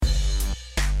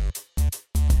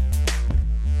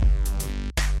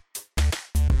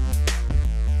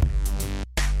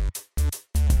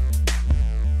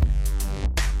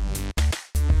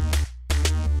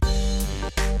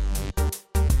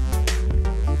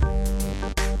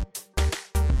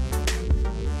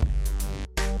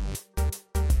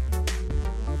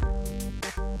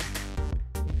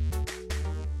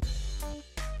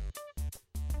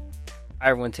Hi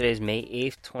everyone, today is May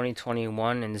 8th,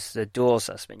 2021, and this is a Duel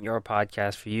Assessment, your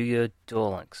podcast for Yu-Gi-Oh!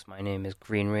 Duel Links. My name is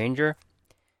Green Ranger.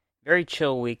 Very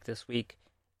chill week this week.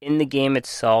 In the game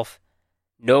itself,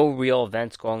 no real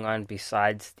events going on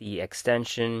besides the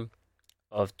extension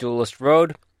of Duelist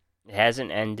Road. It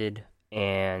hasn't ended,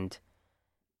 and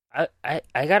I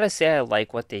gotta say I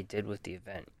like what they did with the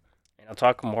event. And I'll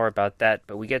talk more about that,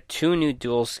 but we get two new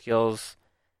duel skills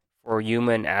for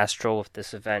Yuma and Astral with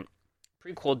this event.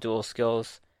 Pretty cool duel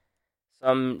skills.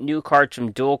 Some new cards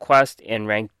from Duel Quest and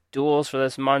Ranked Duels for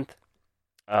this month.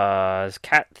 There's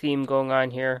cat theme going on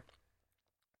here.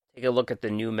 Take a look at the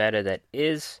new meta that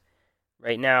is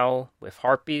right now with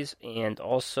Harpies, and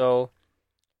also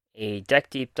a deck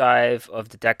deep dive of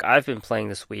the deck I've been playing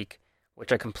this week,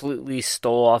 which I completely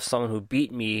stole off someone who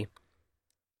beat me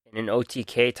in an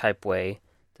OTK type way,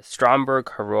 the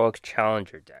Stromberg Heroic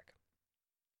Challenger deck.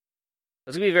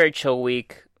 It's going to be a very chill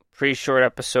week. Pretty short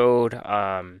episode.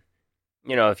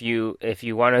 If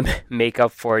you want to make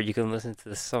up for it, you can listen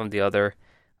to some of the other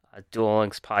Duel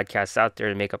Links podcasts out there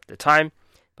to make up the time.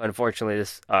 But unfortunately,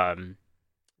 there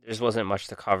just wasn't much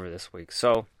to cover this week.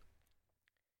 So,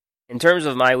 in terms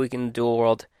of my week in the Duel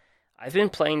World, I've been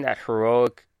playing that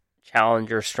Heroic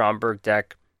Challenger Stromberg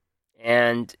deck,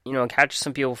 and it catches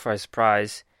some people for a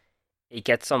surprise. It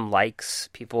gets some likes.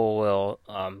 People will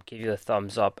give you a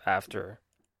thumbs up after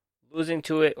losing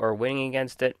to it or winning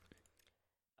against it.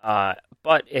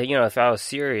 But if I was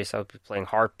serious, I would be playing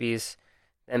Harpies,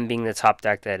 them being the top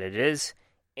deck that it is,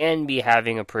 and be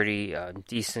having a pretty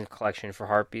decent collection for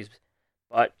Harpies.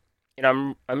 But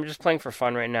I'm just playing for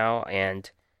fun right now, and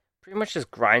pretty much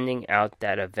just grinding out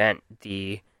that event,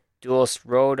 the Duelist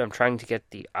Road. I'm trying to get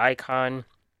the icon,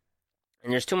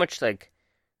 and there's too much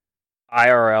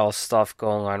IRL stuff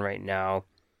going on right now,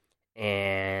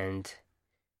 and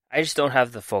I just don't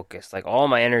have the focus. All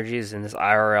my energy is in this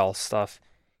IRL stuff,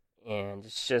 and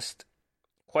it's just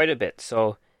quite a bit.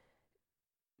 So,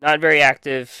 not very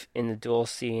active in the duel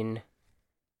scene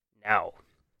now.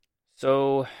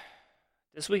 So,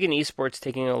 this week in esports,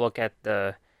 taking a look at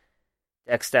the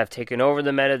decks that have taken over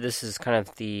the meta. This is kind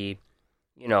of the,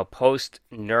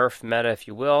 post-nerf meta, if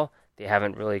you will. They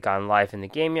haven't really gone live in the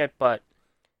game yet, but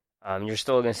you're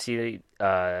still going to see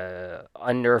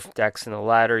unnerfed decks in the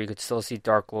ladder. You could still see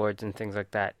Dark Lords and things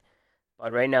like that.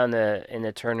 But right now in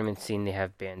the tournament scene, they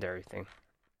have banned everything.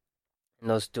 And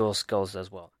those dual skills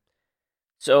as well.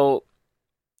 So,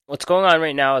 what's going on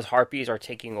right now is Harpies are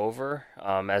taking over,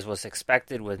 as was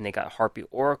expected when they got Harpy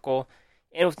Oracle,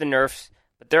 and with the nerfs.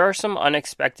 But there are some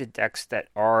unexpected decks that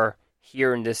are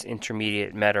here in this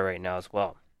intermediate meta right now as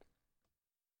well.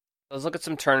 Let's look at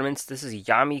some tournaments. This is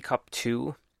Yami Cup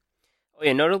 2. Oh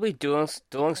yeah, notably Duel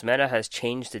Links meta has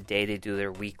changed the day they do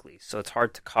their weekly, so it's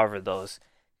hard to cover those.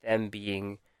 Them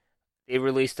being, they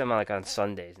release them on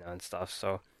Sundays now and stuff,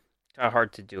 so kind of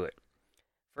hard to do it.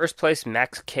 First place,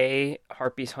 Max K,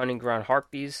 Harpies Hunting Ground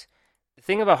Harpies. The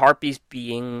thing about Harpies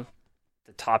being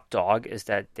the top dog is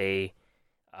that they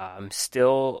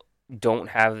still don't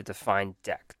have a defined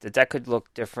deck. The deck could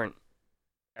look different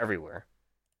everywhere.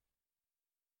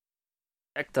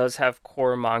 The deck does have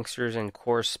core monsters and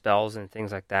core spells and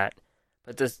things like that,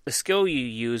 but the skill you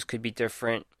use could be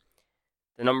different.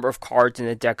 The number of cards in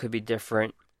the deck could be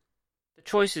different. The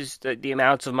choices, the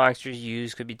amounts of monsters you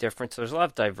use could be different. So there's a lot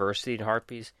of diversity in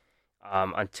Harpies.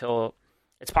 Until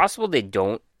it's possible they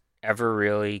don't ever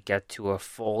really get to a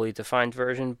fully defined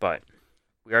version, but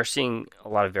we are seeing a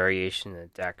lot of variation in the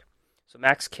deck. So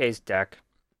Max K's deck: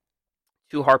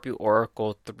 2 Harpy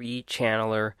Oracle, 3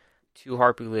 Channeler, 2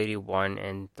 Harpy Lady 1,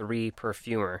 and 3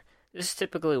 Perfumer. This is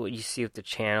typically what you see with the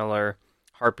Channeler,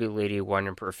 Harpy Lady 1,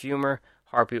 and Perfumer.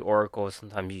 Harpy Oracle,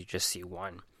 sometimes you just see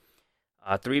 1.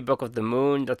 3 Book of the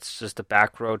Moon, that's just a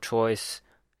back row choice.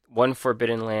 1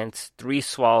 Forbidden Lance, 3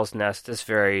 Swallow's Nest, this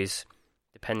varies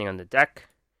depending on the deck.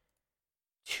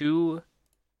 2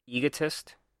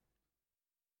 Egotist.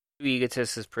 2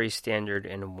 Egotist is pretty standard,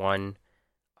 and 1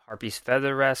 Harpy's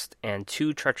Feather Rest, and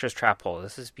 2 Treacherous Trap Hole.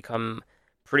 This has become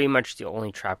pretty much the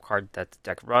only trap card that the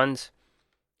deck runs.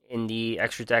 In the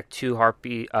extra deck, 2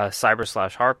 Harpy,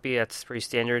 Cyber/Harpy, that's pretty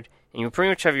standard. And you pretty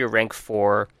much have your rank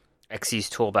 4 Xyz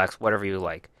toolbox, whatever you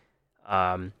like.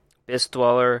 Abyss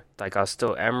Dweller,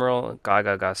 Daigusto Emerald,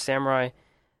 Gaga Samurai,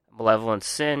 Malevolent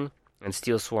Sin, and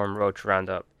Steel Swarm Roach round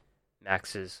up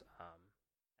Max's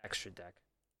extra deck.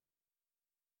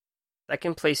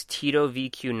 Second place, Tito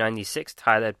VQ96,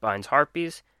 Tie That Binds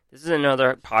Harpies. This is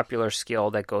another popular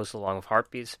skill that goes along with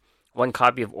Harpies. 1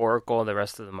 copy of Oracle, the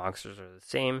rest of the monsters are the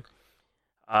same.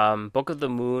 Book of the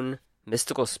Moon,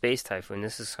 Mystical Space Typhoon.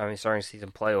 This is starting to see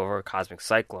some play over Cosmic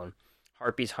Cyclone.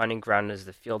 Harpy's Hunting Ground is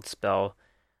the field spell.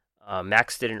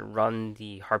 Max didn't run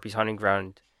the Harpies Hunting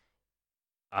Ground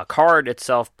card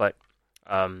itself, but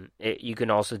you can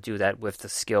also do that with the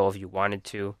skill if you wanted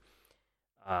to.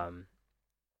 The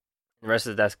rest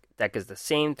of the deck is the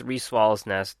same: 3 Swallow's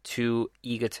Nest, 2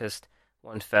 Egotist,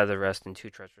 1 Feather Rest, and 2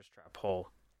 Treacherous Trap Hole.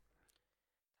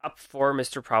 Top 4,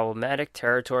 Mr. Problematic,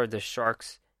 Territory of the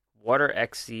Sharks, Water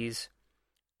XCs.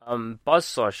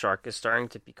 Buzzsaw Shark is starting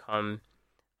to become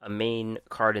a main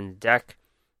card in the deck.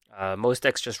 Most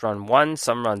decks just run 1,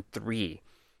 some run 3.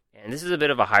 And this is a bit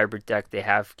of a hybrid deck. They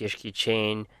have Gishki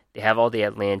Chain, they have all the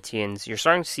Atlanteans. You're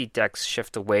starting to see decks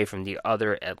shift away from the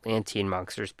other Atlantean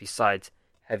monsters besides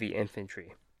heavy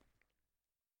infantry.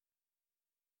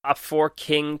 Top 4,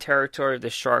 King, Territory of the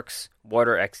Sharks,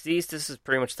 Water XZs. This is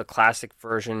pretty much the classic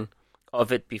version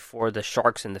of it before the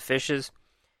sharks and the fishes.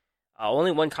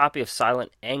 Only 1 copy of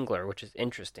Silent Angler, which is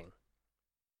interesting.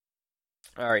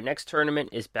 Alright, next tournament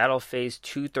is Battle Phase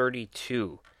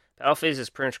 232. Battle Phase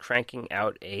is pretty much cranking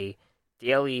out a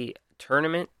daily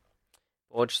tournament.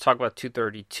 We'll just talk about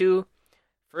 232.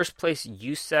 First place,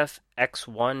 Yusef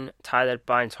X1, Tie That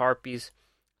Binds Harpies.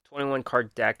 21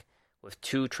 card deck with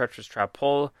 2 Treacherous Trap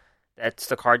Hole. That's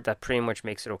the card that pretty much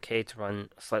makes it okay to run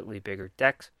slightly bigger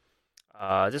decks.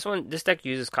 This deck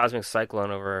uses Cosmic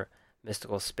Cyclone over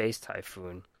Mystical Space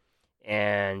Typhoon.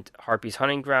 And Harpies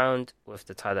Hunting Ground with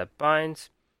the Tie That Binds.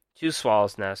 2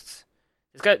 Swallow's Nests.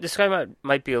 This guy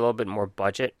might be a little bit more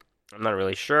budget. I'm not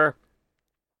really sure.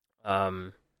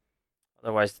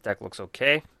 Otherwise, the deck looks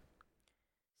okay.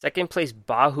 Second place,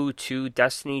 Bahu 2,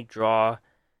 Destiny Draw,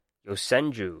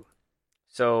 Yosenju.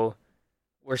 So,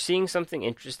 we're seeing something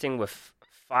interesting with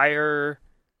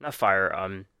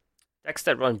decks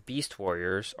that run Beast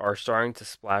Warriors are starting to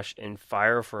splash in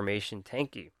Fire Formation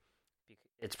Tanky.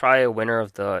 It's probably a winner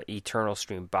of the Eternal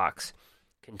Stream box.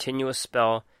 Continuous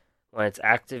spell. When it's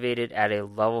activated at a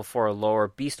level 4 or lower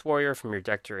Beast Warrior from your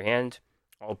deck to your hand,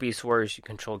 all Beast Warriors you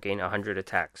control gain 100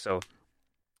 attack. So,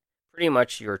 pretty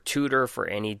much your tutor for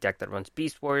any deck that runs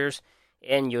Beast Warriors,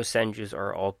 and Yosenjus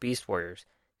are all Beast Warriors.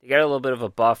 They get a little bit of a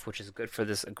buff, which is good for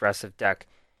this aggressive deck,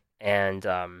 and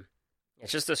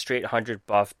it's just a straight 100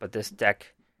 buff, but this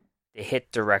deck, they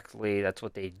hit directly, that's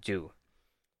what they do.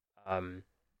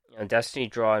 Destiny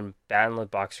Draw and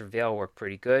Banlet Boxer Veil work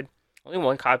pretty good. Only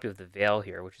 1 copy of the Veil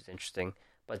here, which is interesting,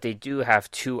 but they do have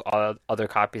 2 other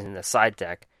copies in the side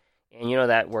deck, and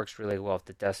that works really well with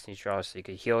the Destiny Draw, so you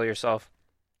can heal yourself.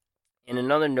 And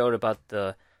another note about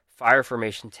the Fire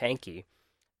Formation Tanky,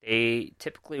 they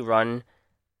typically run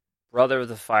Brother of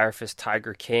the Fire Fist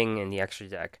Tiger King in the extra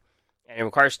deck, and it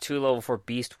requires 2 level 4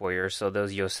 Beast Warriors, so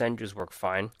those Yosenjus work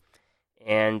fine.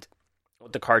 And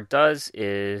what the card does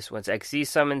is, once XZ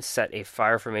summons, set a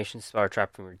Fire Formation spell or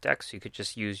trap from your deck, so you could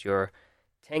just use your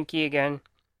Tanky again.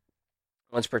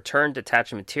 Once per turn,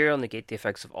 detach a material, negate the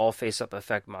effects of all face-up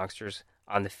effect monsters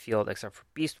on the field except for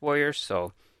Beast Warriors,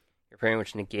 so you're pretty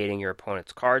much negating your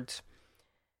opponent's cards.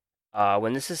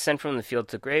 When this is sent from the field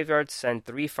to the graveyard, send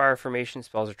 3 Fire Formation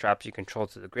spells or traps you control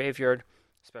to the graveyard.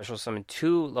 Special summon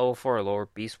 2 level 4 or lower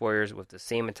Beast Warriors with the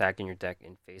same attack in your deck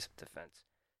in face-up defense.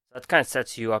 So that kind of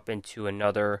sets you up into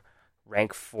another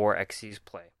rank 4 Xyz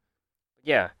play. But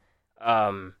yeah,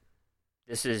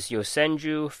 this is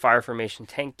Yosenju, Fire Formation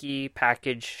Tanky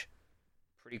package.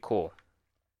 Pretty cool.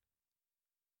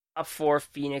 Top 4,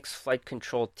 Phoenix Flight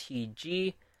Control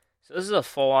TG. So this is a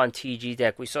full-on TG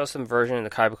deck. We saw some version in the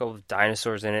Kaiba with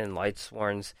dinosaurs in it and light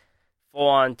sworns.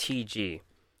 Full-on TG.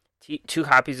 2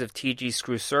 copies of TG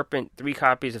Screw Serpent, 3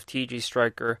 copies of TG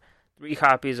Striker, 3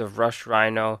 copies of Rush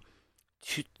Rhino,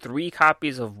 3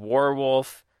 copies of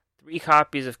Warwolf, 3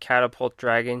 copies of Catapult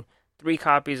Dragon, 3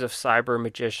 copies of Cyber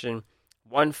Magician,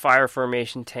 1 Fire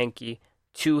Formation Tanky,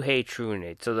 2 Hey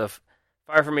Trunade. So the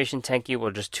Fire Formation Tanky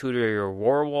will just tutor your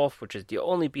Warwolf, which is the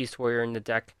only Beast Warrior in the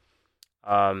deck.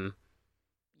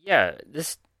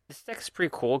 This deck is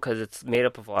pretty cool because it's made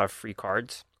up of a lot of free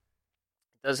cards.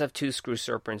 It does have 2 Screw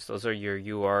Serpents, those are your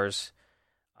URs.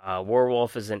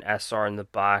 Warwolf is an SR in the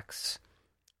box.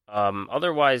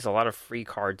 Otherwise, a lot of free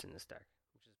cards in this deck,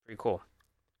 which is pretty cool.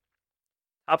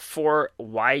 Top 4,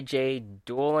 YJ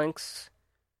Duel Links,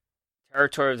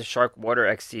 Territory of the Shark, Water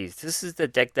XCs. This is the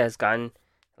deck that has gotten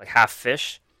like half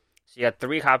fish. So you got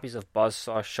 3 copies of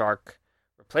Buzzsaw Shark,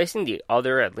 replacing the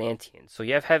other Atlanteans. So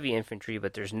you have heavy infantry,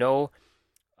 but there's no,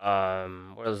 what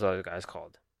are those other guys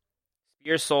called?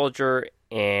 Spear Soldier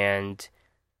and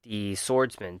the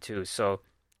Swordsman too. So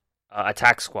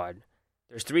Attack Squad.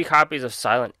 There's 3 copies of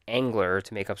Silent Angler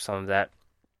to make up some of that.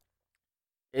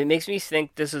 It makes me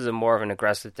think this is a more of an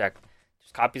aggressive deck.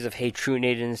 There's copies of Hey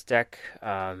Trunade in this deck.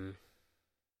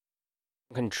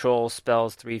 Control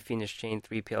spells, 3 Phoenix Chain,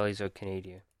 3 Paleozo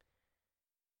Canadia.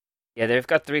 Yeah, they've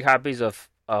got 3 copies of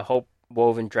Hope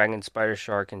Woven Dragon Spider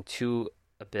Shark and 2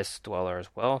 Abyss Dweller as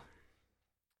well.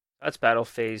 That's battle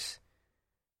phase.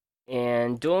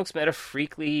 And Duel Links meta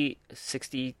Freakly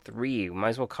 63. We might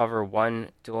as well cover one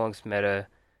Duel Links meta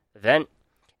event.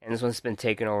 And this one's been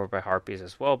taken over by Harpies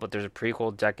as well, but there's a pretty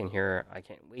cool deck in here I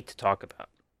can't wait to talk about.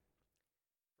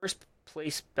 First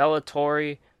place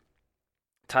Bellatori,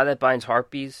 Tie That Binds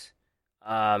Harpies.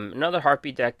 Another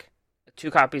Harpy deck,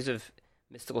 2 copies of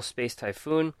Mystical Space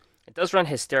Typhoon. It does run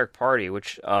Hysteric Party,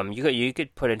 which you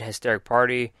could put in Hysteric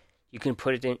Party. You can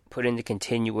put in the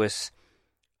continuous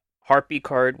Harpy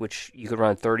card, which you could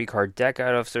run a 30-card deck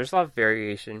out of. So there's a lot of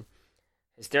variation.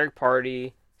 Hysteric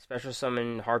Party, special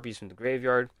summon Harpies from the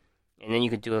graveyard, and then you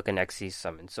could do like an XC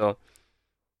summon. So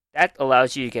that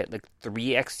allows you to get like 3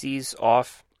 XCs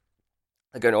off,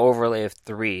 like an overlay of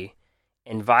 3.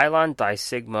 And Vylon Die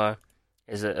Sigma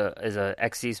is a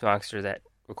XCs monster that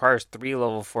requires 3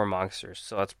 level 4 monsters.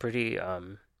 So that's pretty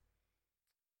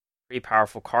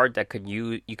powerful card that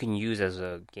you can use as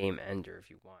a game ender if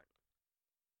you want.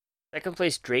 Second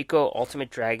place Draco Ultimate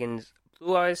Dragons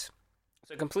Blue Eyes.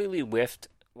 So I completely whiffed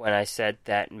when I said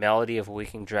that Melody of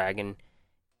Waking Dragon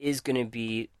is going to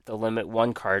be the limit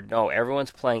 1 card. No,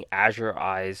 everyone's playing Azure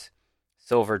Eyes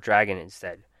Silver Dragon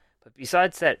instead. But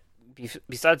besides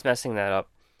messing that up,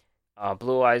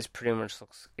 Blue Eyes pretty much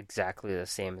looks exactly the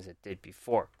same as it did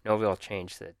before. No real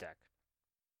change to the deck.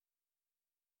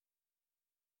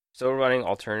 Still running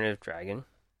Alternative Dragon.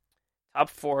 Top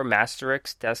 4 Master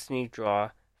X, Destiny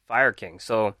Draw, Fire King.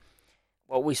 So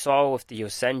what we saw with the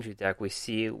Yosenju deck, we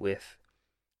see with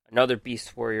another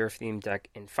Beast Warrior themed deck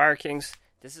in Fire Kings.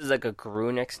 This is like a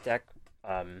Garunix deck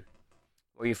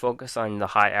where you focus on the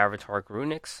high avatar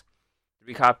Garunix.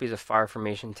 3 copies of Fire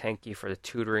Formation Tenki for the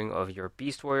tutoring of your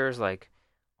Beast Warriors like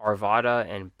Arvada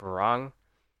and Barang.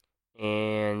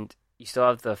 And you still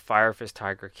have the Fire Fist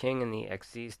Tiger King in the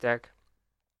XZ's deck.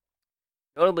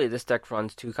 Notably, this deck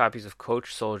runs 2 copies of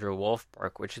Coach Soldier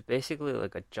Wolfbark, which is basically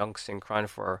like a junk synchron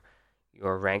for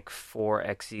your rank 4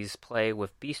 XZ's play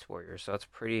with Beast Warriors. So that's a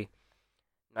pretty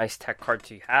nice tech card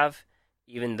to have,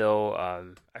 even though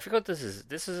I forget what this is.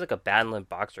 This is like a Badland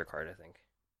Boxer card, I think.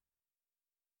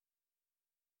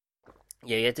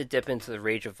 Yeah, you have to dip into the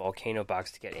Rage of Volcano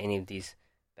box to get any of these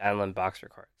Badland Boxer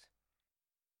cards.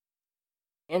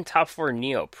 And top 4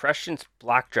 Neo, Prescience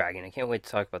Black Dragon. I can't wait to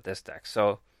talk about this deck.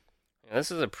 So,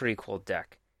 this is a pretty cool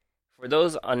deck. For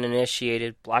those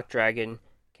uninitiated, Black Dragon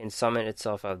can summon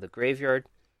itself out of the graveyard.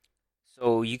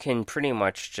 So you can pretty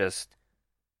much just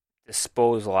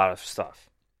dispose a lot of stuff.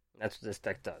 That's what this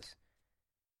deck does.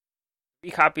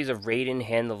 3 copies of Raiden,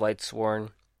 Hand of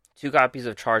Lightsworn. 2 copies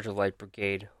of Charge of Light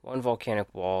Brigade, 1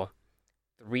 Volcanic Wall,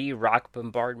 3 Rock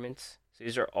Bombardments. So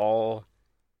these are all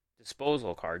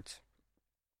disposal cards.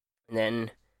 And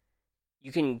then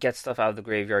you can get stuff out of the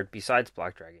graveyard besides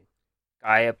Black Dragon.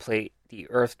 Gaia Plate, the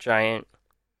Earth Giant,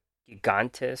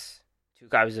 Gigantis, 2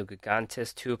 copies of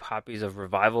Gigantis, 2 copies of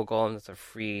Revival Golem. That's a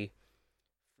free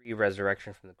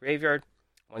resurrection from the graveyard.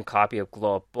 1 copy of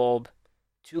Glow Up Bulb,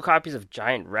 2 copies of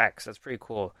Giant Rex. That's pretty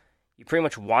cool. You pretty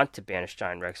much want to banish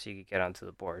Giant Rex so you could get onto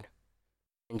the board.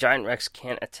 And Giant Rex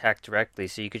can't attack directly,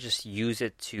 so you could just use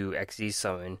it to XZ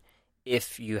summon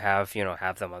if you have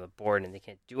them on the board and they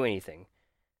can't do anything.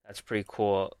 That's a pretty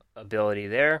cool ability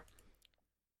there.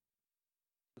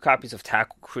 2 copies of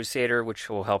Tackle Crusader, which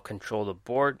will help control the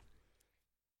board.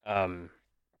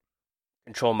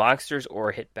 Control monsters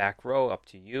or hit back row, up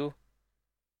to you.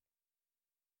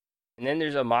 And then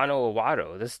there's a Mono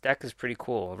Iwado. This deck is pretty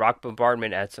cool. Rock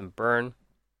Bombardment adds some burn.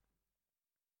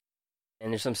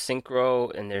 And there's some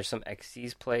Synchro and there's some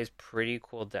XC's plays. Pretty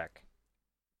cool deck.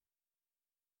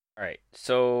 Alright,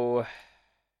 so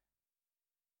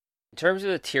in terms of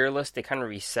the tier list, they kind of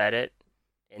reset it.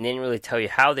 And they didn't really tell you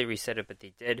how they reset it, but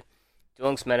they did. Duel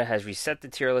Links Meta has reset the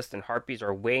tier list, and Harpies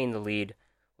are way in the lead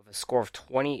with a score of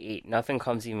 28. Nothing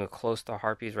comes even close to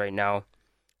Harpies right now.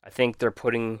 I think they're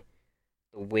putting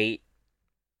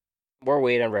more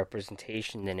weight on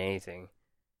representation than anything.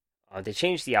 They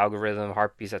changed the algorithm.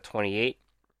 Harpies at 28.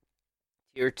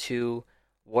 Tier 2,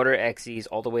 Water XEs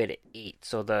all the way to 8.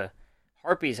 So the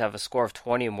Harpies have a score of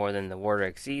 20 more than the Water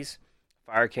XEs.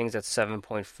 Fire Kings at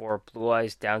 7.4. Blue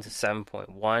Eyes down to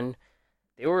 7.1.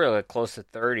 They were like close to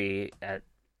 30 at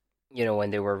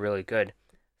when they were really good.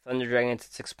 Thunder Dragons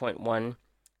at 6.1.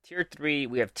 Tier 3,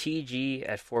 we have TG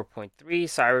at 4.3.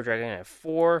 Cyber Dragon at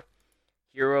 4.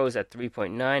 Heroes at 3.9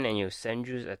 and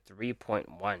Yosenju's at 3.1.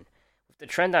 With the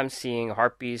trend I'm seeing,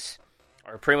 Harpies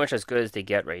are pretty much as good as they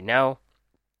get right now,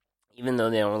 even though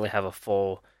they don't really have a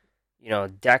full,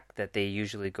 deck that they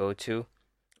usually go to.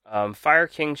 Fire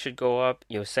King should go up.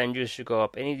 Senju should go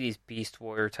up. Any of these Beast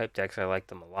Warrior type decks, I like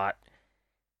them a lot.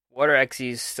 Water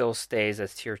Xyz still stays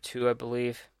as tier 2, I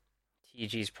believe.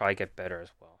 TGs probably get better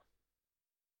as well.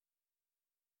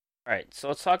 Alright, so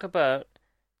let's talk about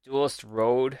Duelist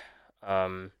Road.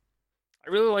 I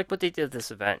really like what they did at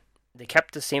this event. They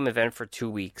kept the same event for 2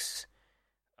 weeks.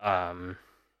 More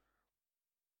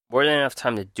than enough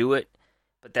time to do it.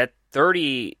 But that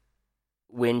 30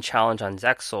 win challenge on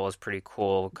Zexal is pretty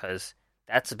cool because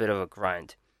that's a bit of a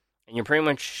grind. And you're pretty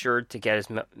much sure to get as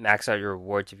max out your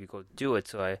rewards if you go do it.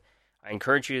 So I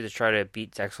encourage you to try to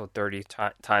beat Zexal 30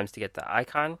 times to get the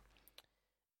icon.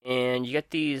 And you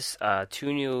get these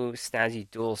 2 new snazzy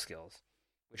duel skills,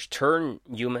 which turn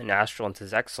Yuma and Astral into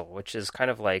Zexal, which is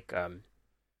kind of like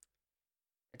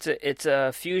it's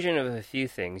a fusion of a few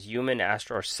things. Yuma and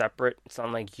Astral are separate. It's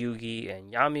unlike Yugi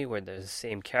and Yami, where they're the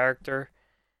same character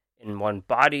in one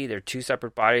body. They're 2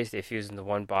 separate bodies. They fuse into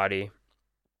one body,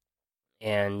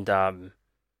 and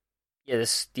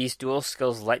these dual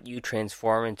skills let you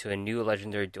transform into a new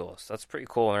legendary duel. So that's pretty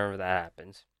cool whenever that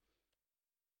happens.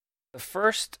 The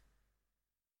first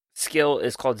skill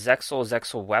is called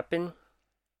Zexal Weapon.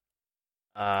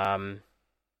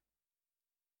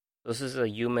 This is a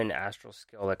human astral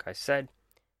skill, like I said.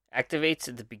 Activates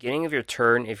at the beginning of your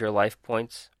turn if your life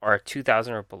points are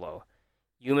 2,000 or below.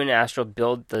 Human astral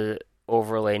build the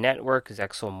overlay network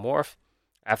Zexal Morph.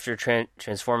 After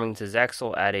transforming to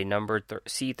Zexal, add a numbered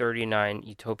C39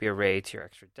 Utopia Ray to your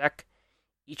extra deck.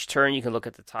 Each turn, you can look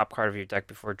at the top card of your deck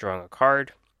before drawing a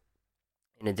card.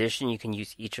 In addition, you can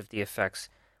use each of the effects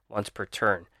once per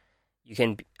turn. You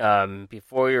can,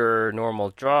 before your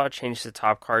normal draw, change the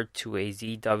top card to a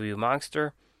ZW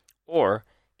monster, or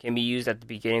can be used at the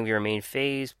beginning of your main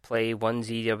phase. Play 1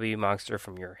 ZW monster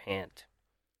from your hand.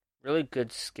 Really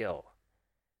good skill.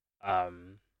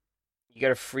 You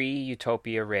get a free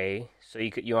Utopia Ray, so you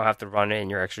don't have to run it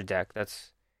in your extra deck.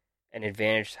 That's an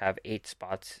advantage to have 8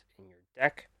 spots in your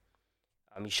deck.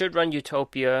 You should run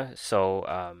Utopia,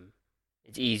 so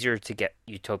it's easier to get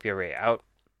Utopia Ray out.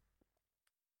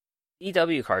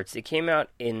 ZW cards, they came out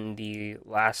in the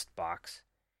last box,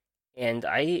 and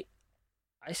I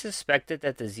suspected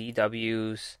that the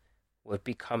ZWs would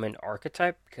become an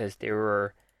archetype because they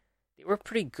were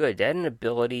pretty good. They had an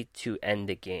ability to end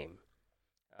the game.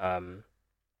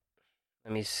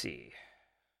 Let me see.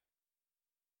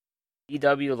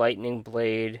 ZW Lightning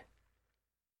Blade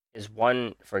is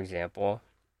one, for example.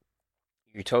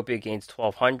 Utopia gains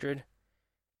 1200.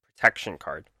 Protection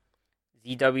card.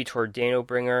 ZW Tornado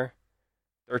Bringer,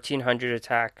 1300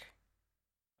 attack.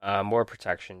 More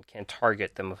protection. Can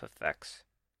target them with effects.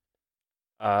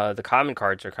 The common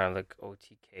cards are kind of like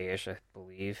OTK-ish, I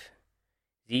believe.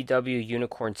 ZW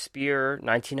Unicorn Spear,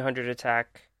 1900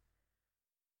 attack.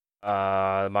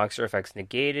 Monster effects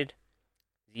negated.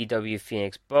 ZW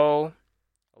Phoenix Bow,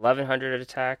 1100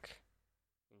 attack.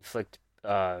 Inflict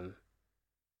burn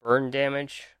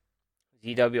damage.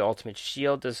 ZW Ultimate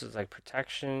Shield, this is like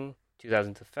protection,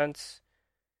 2000 defense.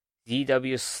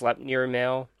 ZW Sleipnir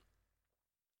Mail,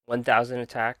 1000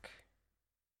 attack.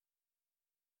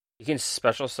 You can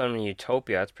special summon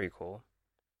Utopia, that's pretty cool.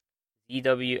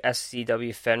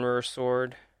 SCW Fenrir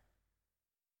Sword.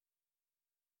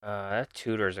 That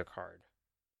tutors a card.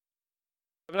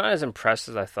 I'm not as impressed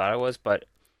as I thought I was, but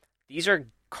these are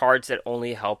cards that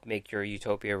only help make your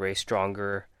Utopia Ray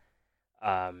stronger.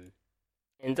 And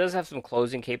it does have some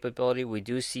closing capability. We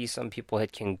do see some people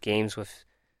hit games with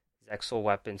Zexal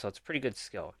Weapon, so it's a pretty good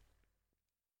skill.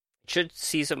 It should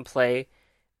see some play.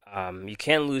 You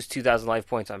can lose 2,000 life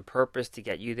points on purpose to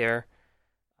get you there.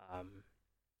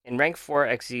 In rank 4,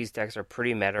 XZ's decks are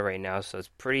pretty meta right now, so it's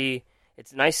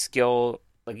a nice skill.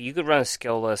 Like, you could run a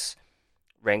skillless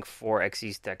rank 4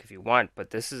 XZ's deck if you want,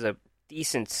 but this is a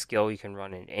decent skill you can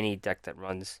run in any deck that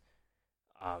runs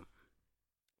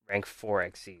rank 4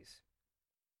 XZ's.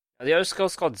 Now, the other skill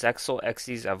is called Zexal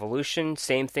XZ's Evolution.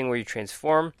 Same thing where you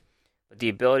transform, but the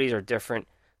abilities are different.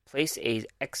 Place a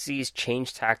XZ's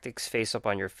Change Tactics face up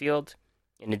on your field.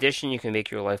 In addition, you can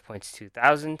make your life points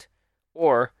 2,000,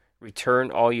 or return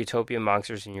all Utopia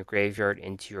monsters in your graveyard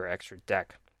into your extra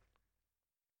deck.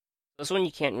 This one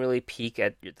you can't really peek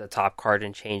at the top card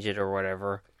and change it or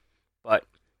whatever, but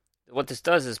what this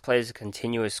does is plays a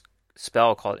continuous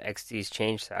spell called XD's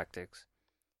Change Tactics.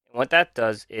 And what that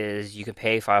does is you can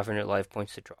pay 500 life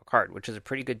points to draw a card, which is a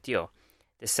pretty good deal.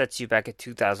 This sets you back at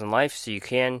 2,000 life, so you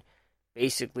can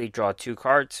basically draw 2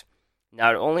 cards. Now,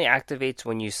 it only activates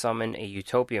when you summon a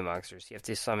Utopia monster, so you have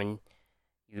to summon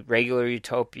regular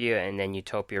Utopia and then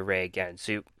Utopia Ray again.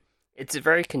 So it's a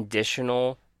very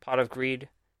conditional Pot of Greed.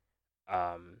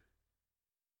 I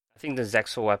think the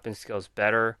Zexal weapon skill is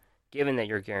better, given that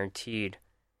you're guaranteed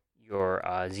your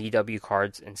ZW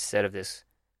cards instead of this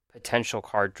potential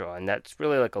card draw, and that's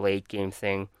really like a late game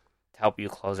thing to help you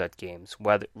close out games,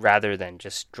 rather than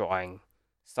just drawing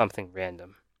something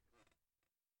random.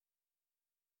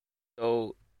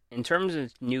 So, in terms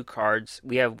of new cards,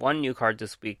 we have one new card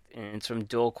this week, and it's from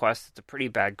Duel Quest. It's a pretty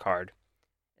bad card.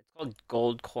 It's called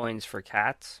Gold Coins for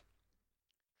Cats.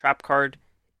 Trap card.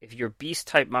 If your beast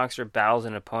type monster battles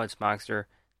an opponent's monster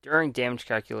during damage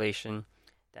calculation,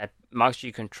 that monster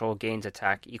you control gains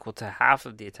attack equal to half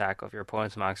of the attack of your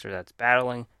opponent's monster that's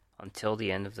battling until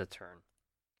the end of the turn.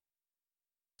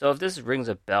 So if this rings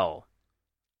a bell,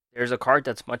 there's a card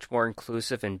that's much more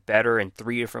inclusive and better in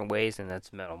 3 different ways, and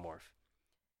that's Metamorph.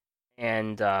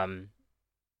 And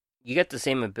you get the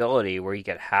same ability where you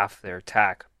get half their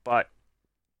attack, but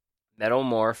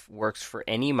Metamorph works for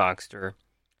any monster,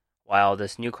 while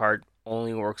this new card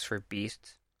only works for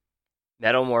beasts.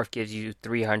 Metamorph gives you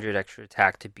 300 extra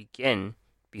attack to begin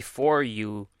before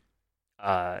you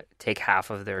take half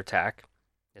of their attack.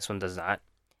 This one does not.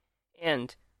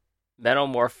 And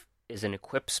Metamorph is an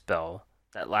equip spell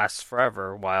that lasts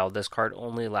forever, while this card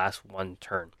only lasts 1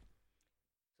 turn.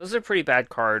 This is a pretty bad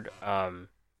card. I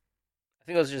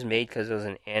think it was just made because it was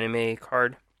an anime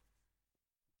card.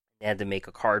 They had to make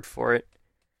a card for it.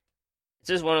 It's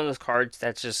just one of those cards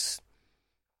that's just...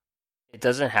 It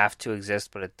doesn't have to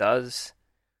exist, but it does.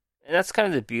 And that's kind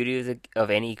of the beauty of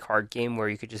any card game, where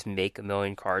you could just make a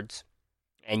million cards.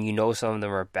 And you know some of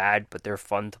them are bad, but they're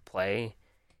fun to play.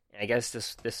 And I guess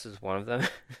this is one of them.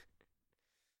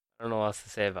 I don't know what else to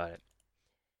say about it.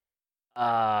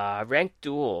 Ranked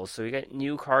Duels. So we got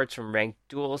new cards from Ranked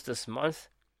Duels this month.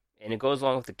 And it goes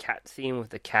along with the cat theme,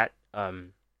 with the cat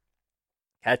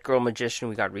girl magician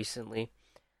we got recently.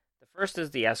 The first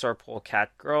is the SR Pole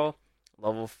Cat Girl.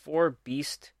 Level 4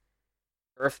 Beast,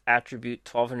 Earth Attribute,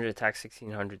 1200 attack,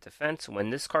 1600 defense.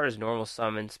 When this card is normal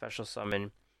summon, special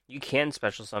summon, you can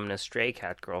special summon a stray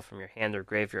cat girl from your hand or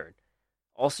graveyard.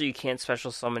 Also, you can't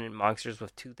special summon monsters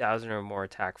with 2000 or more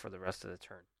attack for the rest of the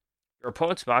turn. Your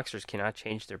opponent's monsters cannot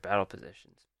change their battle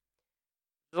positions.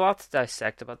 There's a lot to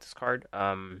dissect about this card.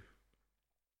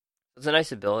 It's a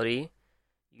nice ability.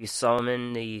 You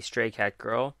summon the stray cat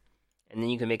girl, and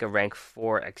then you can make a rank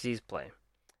 4 Xyz play.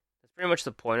 Pretty much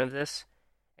the point of this,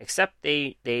 except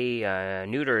they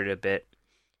neuter it a bit.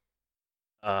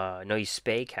 No, you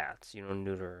spay cats. You don't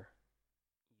neuter.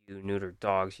 You neuter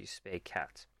dogs. You spay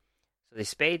cats. So they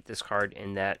spayed this card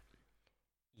in that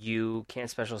you can't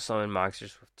special summon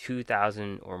monsters with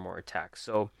 2,000 or more attack.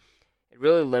 So it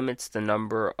really limits the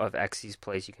number of Xyz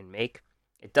plays you can make.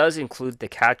 It does include the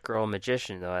cat girl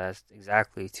magician, though. That's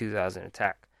exactly 2,000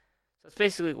 attack. So that's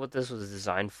basically what this was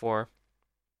designed for.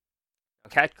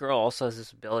 Cat Girl also has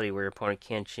this ability where your opponent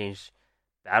can't change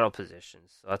battle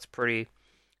positions, so that's pretty.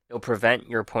 It'll prevent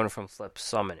your opponent from flip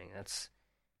summoning. That's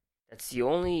the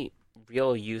only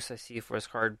real use I see for this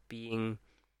card being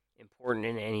important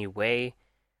in any way.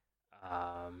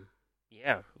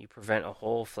 Yeah, you prevent a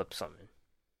whole flip summon.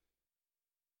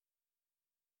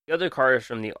 The other card is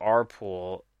from the R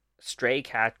pool: Stray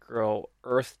Cat Girl,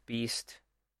 Earth Beast,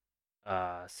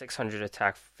 600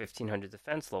 attack, 1500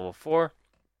 defense, level 4.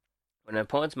 When an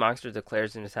opponent's monster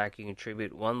declares an attack, you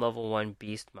contribute 1 level 1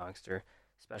 beast monster,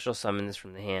 special summon this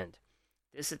from the hand.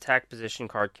 This attack position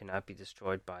card cannot be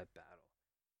destroyed by battle.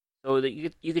 So that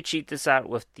you could cheat this out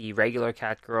with the regular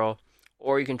cat girl,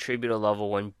 or you contribute a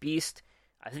level 1 beast.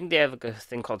 I think they have a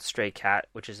thing called Stray Cat,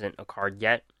 which isn't a card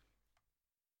yet.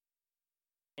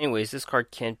 Anyways, this card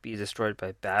can't be destroyed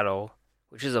by battle,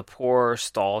 which is a poor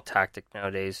stall tactic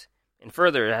nowadays. And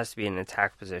further, it has to be in an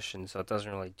attack position, so it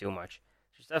doesn't really do much.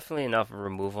 There's definitely enough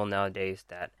removal nowadays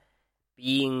that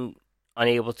being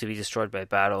unable to be destroyed by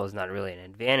battle is not really an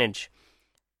advantage.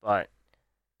 But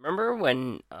remember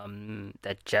when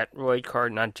that Jetroid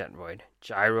card, not Jetroid,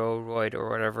 Gyroroid or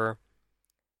whatever,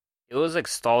 it was like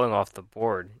stalling off the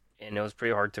board, and it was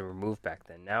pretty hard to remove back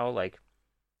then. Now, like,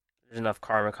 there's enough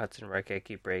Karma Cuts and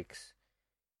Raigeki Breaks,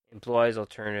 employs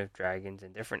alternative dragons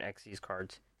and different Xyz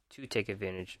cards to take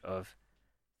advantage of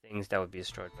things that would be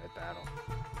destroyed by battle.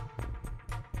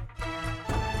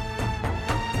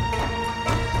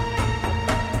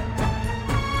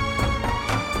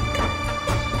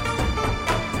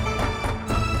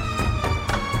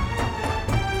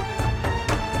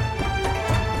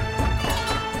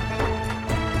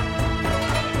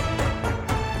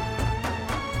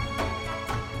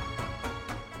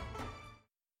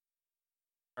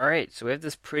 Alright, so we have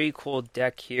this pretty cool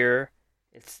deck here.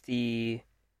 It's the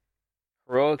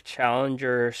Heroic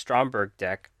Challenger Stromberg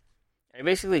deck. I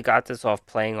basically got this off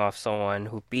playing off someone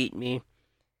who beat me.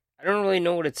 I don't really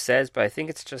know what it says, but I think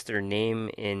it's just their name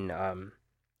in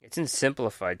it's in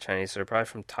simplified Chinese, so they're probably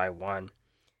from Taiwan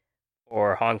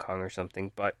or Hong Kong or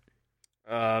something. But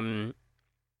um,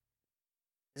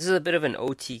 this is a bit of an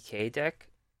OTK deck,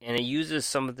 and it uses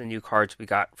some of the new cards we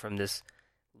got from this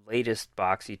latest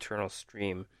box, Eternal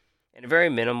Stream, and a very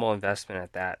minimal investment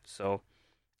at that. So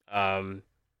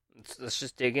let's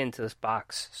just dig into this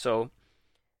box. So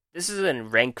this is a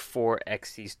rank 4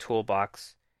 Xyz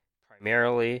toolbox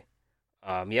primarily.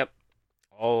 Yep,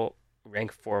 all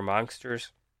rank 4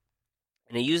 monsters.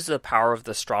 And it uses the power of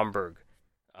the Stromberg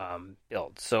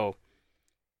build. So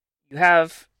you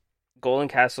have Golden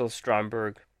Castle of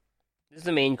Stromberg. This is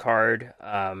the main card.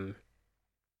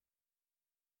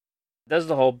 Does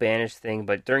the whole banish thing,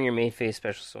 but during your main phase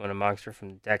special summon a monster from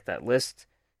the deck that lists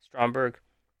Stromberg,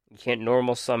 you can't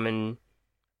normal summon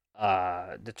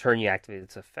the turn you activate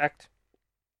its effect.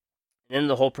 And then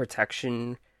the whole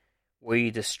protection where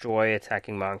you destroy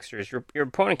attacking monsters. Your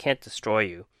opponent can't destroy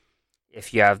you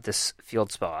if you have this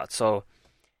field spell out. So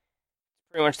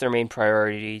pretty much their main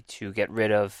priority to get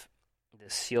rid of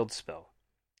this field spell.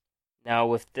 Now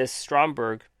with this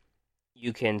Stromberg,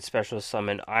 you can special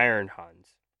summon Iron Hans.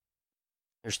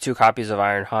 There's 2 copies of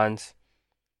Iron Hans.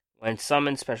 When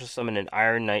summoned, special summon an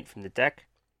Iron Knight from the deck.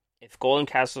 If Golden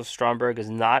Castle of Stromberg is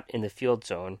not in the field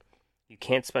zone, you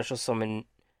can't special summon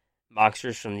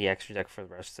monsters from the extra deck for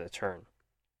the rest of the turn.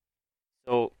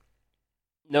 So,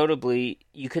 notably,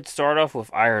 you could start off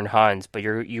with Iron Hans, but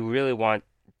you really want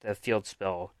the field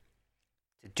spell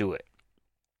to do it.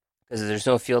 Because if there's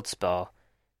no field spell,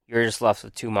 you're just left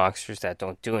with 2 monsters that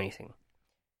don't do anything.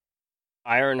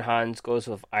 Iron Hans goes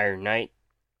with Iron Knight.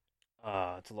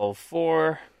 It's a level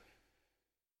 4.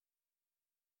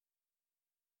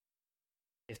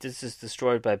 If this is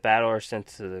destroyed by battle or sent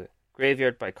to the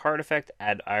graveyard by card effect,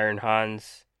 add Iron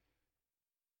Hans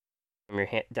from your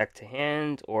deck to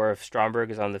hand. Or if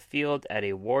Stromberg is on the field, add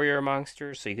a warrior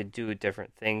monster. So you could do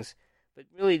different things. But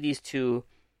really, these 2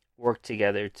 work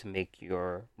together to make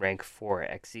your rank 4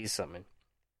 Xyz summon.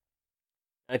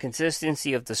 The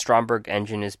consistency of the Stromberg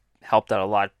engine is helped out a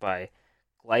lot by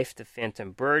Glyph the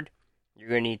Phantom Bird. You're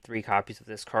going to need 3 copies of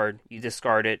this card. You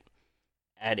discard it.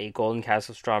 Add a Golden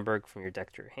Castle Stromberg from your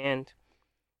deck to your hand.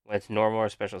 When it's normal or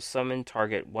special summon,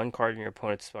 target 1 card in your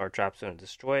opponent's spell or drop zone and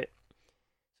destroy it.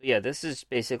 So yeah, this is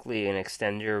basically an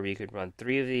extender where you could run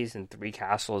 3 of these and 3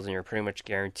 castles, and you're pretty much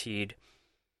guaranteed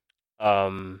a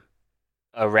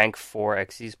rank 4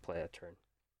 Xyz play a turn.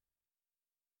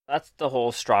 That's the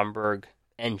whole Stromberg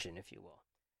engine, if you will.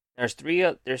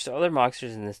 There's other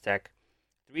monsters in this deck.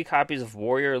 3 copies of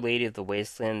Warrior Lady of the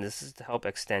Wasteland. This is to help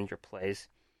extend your plays.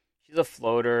 She's a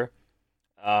floater.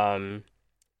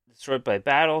 Destroyed by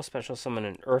battle, special summon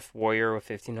an Earth Warrior with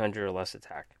 1500 or less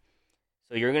attack.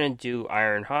 So you're going to do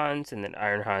Iron Hans, and then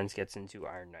Iron Hans gets into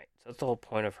Iron Knight. So that's the whole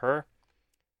point of her.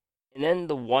 And then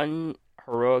the 1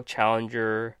 Heroic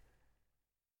Challenger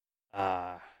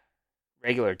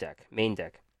regular deck, main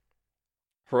deck.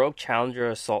 Heroic Challenger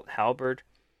Assault Halberd,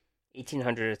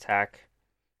 1800 attack.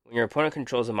 When your opponent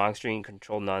controls a monster, you can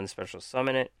control none, special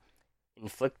summon it.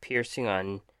 Inflict piercing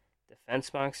on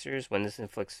defense monsters. When this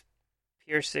inflicts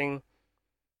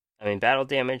battle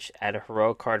damage, add a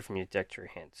heroic card from your deck to your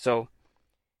hand. So,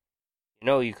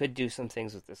 you could do some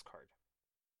things with this card.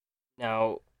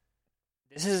 Now,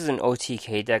 this is an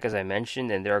OTK deck, as I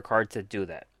mentioned, and there are cards that do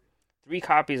that. 3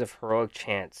 copies of Heroic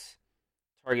Chance.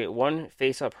 Target 1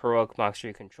 face-up heroic monster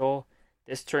you control.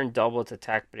 This turn double its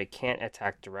attack, but it can't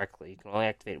attack directly. You can only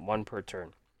activate 1 per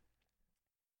turn.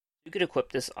 You could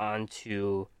equip this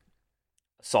onto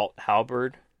Assault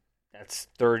Halberd. That's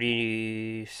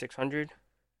 3600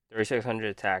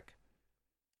 attack.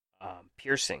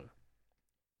 Piercing.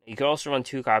 You could also run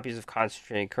 2 copies of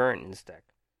Concentrated Current in this deck.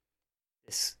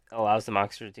 This allows the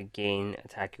monster to gain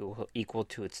attack equal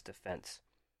to its defense.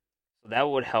 So that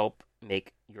would help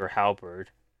make your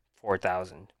Halberd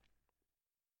 4000.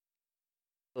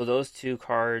 So those 2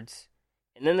 cards.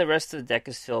 And then the rest of the deck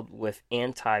is filled with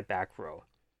anti-back row.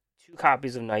 2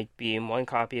 copies of Night Beam, 1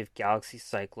 copy of Galaxy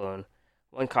Cyclone,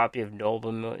 1 copy of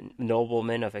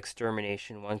Nobleman of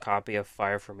Extermination, 1 copy of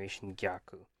Fire Formation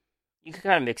Gyaku. You can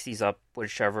kind of mix these up,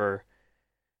 whichever.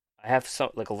 I have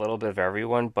a little bit of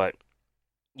everyone, but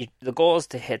the goal is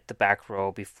to hit the back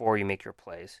row before you make your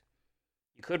plays.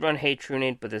 You could run Hate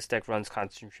Trunade, but this deck runs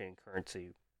Concentrated Current, so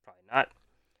you probably not.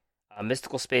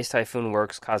 Mystical Space Typhoon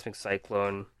works, Cosmic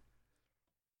Cyclone.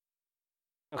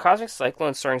 Cosmic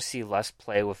Cyclone is starting to see less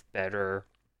play with better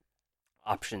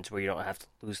options where you don't have to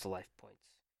lose the life points.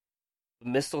 The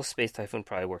Mystical Space Typhoon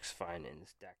probably works fine in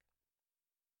this deck.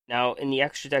 Now, in the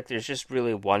extra deck, there's just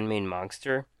really 1 main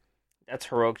monster. That's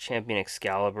Heroic Champion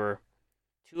Excalibur.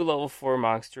 2 level 4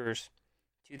 monsters,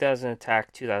 2000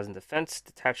 attack, 2000 defense.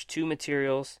 Detach 2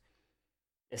 materials.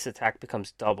 This attack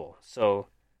becomes double. So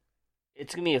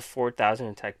it's going to be a 4000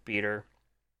 attack beater.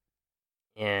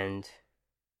 And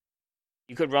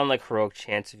you could run like Heroic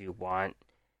Chance if you want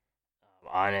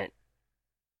on it.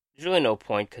 There's really no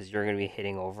point because you're going to be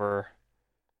hitting over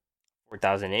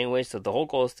 4000 anyway. So the whole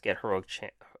goal is to get Heroic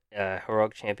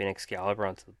Champion Excalibur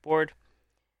onto the board.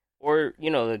 Or,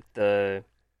 the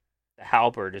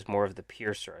Halberd is more of the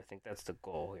piercer. I think that's the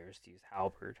goal here, is to use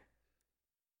Halberd.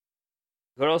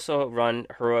 You could also run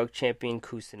Heroic Champion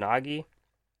Kusanagi.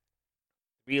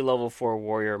 3 level 4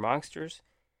 warrior monsters.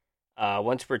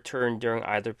 Once per turn during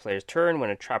either player's turn,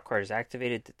 when a trap card is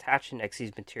activated, detach an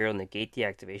Xyz material, negate the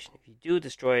activation. If you do,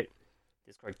 destroy it.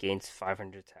 This card gains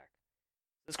 500 attack.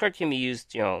 This card can be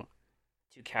used, to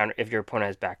counter if your opponent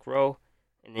has back row,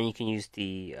 and then you can use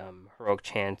the Heroic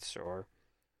Chance or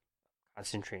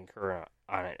Concentrating Current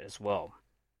on it as well.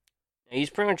 Now, you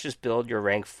pretty much just build your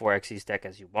rank 4 Xyz deck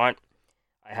as you want.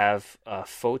 I have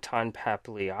Photon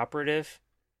Papillary Operative.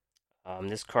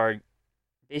 This card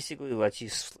basically lets you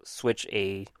switch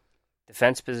a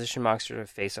defense position monster to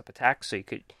face-up attack, so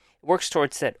it works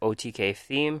towards that OTK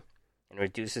theme and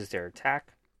reduces their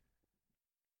attack.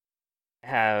 I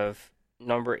have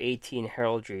number 18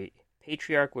 Heraldry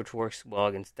Patriarch, which works well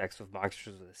against decks with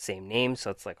monsters with the same name,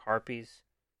 so it's like Harpies.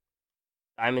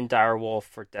 Diamond Direwolf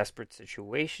for desperate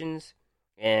situations,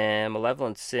 and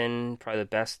Malevolent Sin, probably the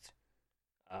best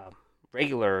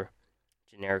regular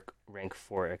generic rank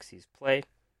 4 Xyz play.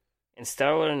 And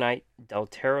Stellar Knight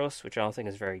Delteros, which I don't think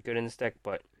is very good in this deck,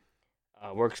 but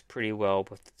works pretty well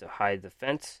with the high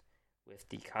defense with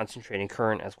the Concentrating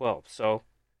Current as well. So,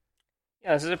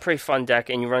 yeah, this is a pretty fun deck,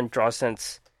 and you run Draw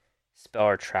Sense, Spell,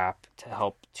 or Trap to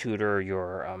help tutor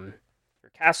your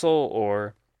castle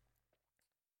or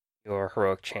your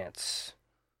Heroic Chance.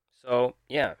 So,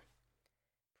 yeah,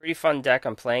 pretty fun deck.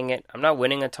 I'm playing it. I'm not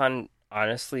winning a ton,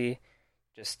 honestly,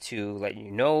 just to let you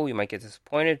know. You might get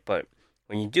disappointed, but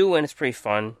when you do win, it's pretty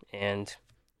fun, and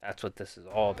that's what this is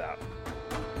all about.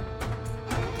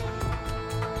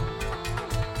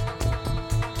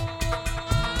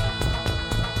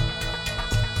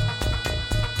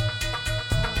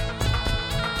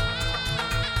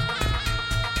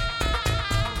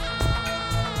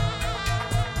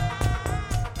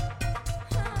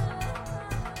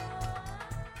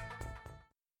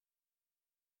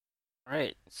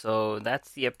 Alright, so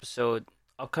that's the episode.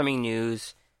 Upcoming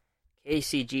news.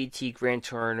 KCGT Grand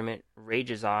Tournament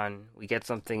rages on. We get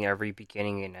something every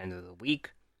beginning and end of the week.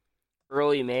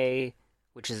 Early May,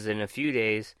 which is in a few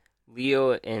days,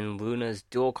 Leo and Luna's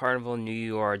Dual Carnival,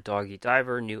 New UR Doggy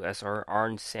Diver, new SR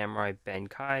Orange Samurai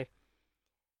Benkai.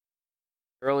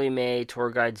 Early May, Tour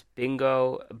Guides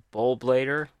Bingo, Bull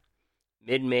Blader.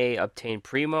 Mid-May, Obtain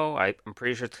Primo. I'm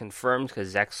pretty sure it's confirmed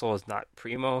because Zexal is not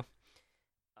Primo.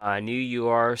 New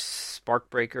UR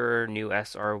Sparkbreaker, new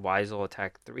SR Weisel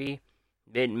Attack 3.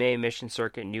 Mid-May Mission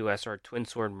Circuit, new SR Twin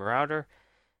Sword Marauder.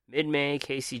 Mid-May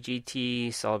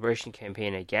KCGT Celebration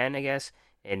Campaign again, I guess.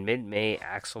 And mid-May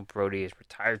Axel Brody is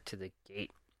retired to the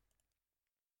gate.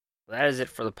 Well, that is it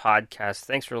for the podcast.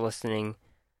 Thanks for listening.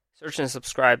 Search and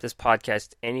subscribe this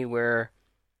podcast anywhere.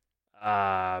 Get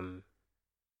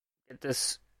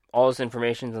all this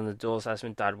information on the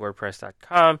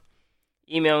duelassessment.wordpress.com.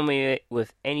 Email me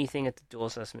with anything at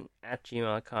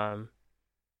theduelassessment@gmail.com.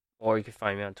 Or you can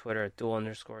find me on Twitter at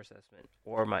duel_assessment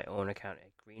or my own account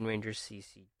at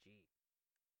GreenRangerCCG.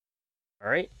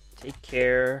 Alright, take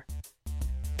care.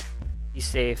 Be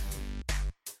safe.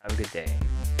 Have a good day.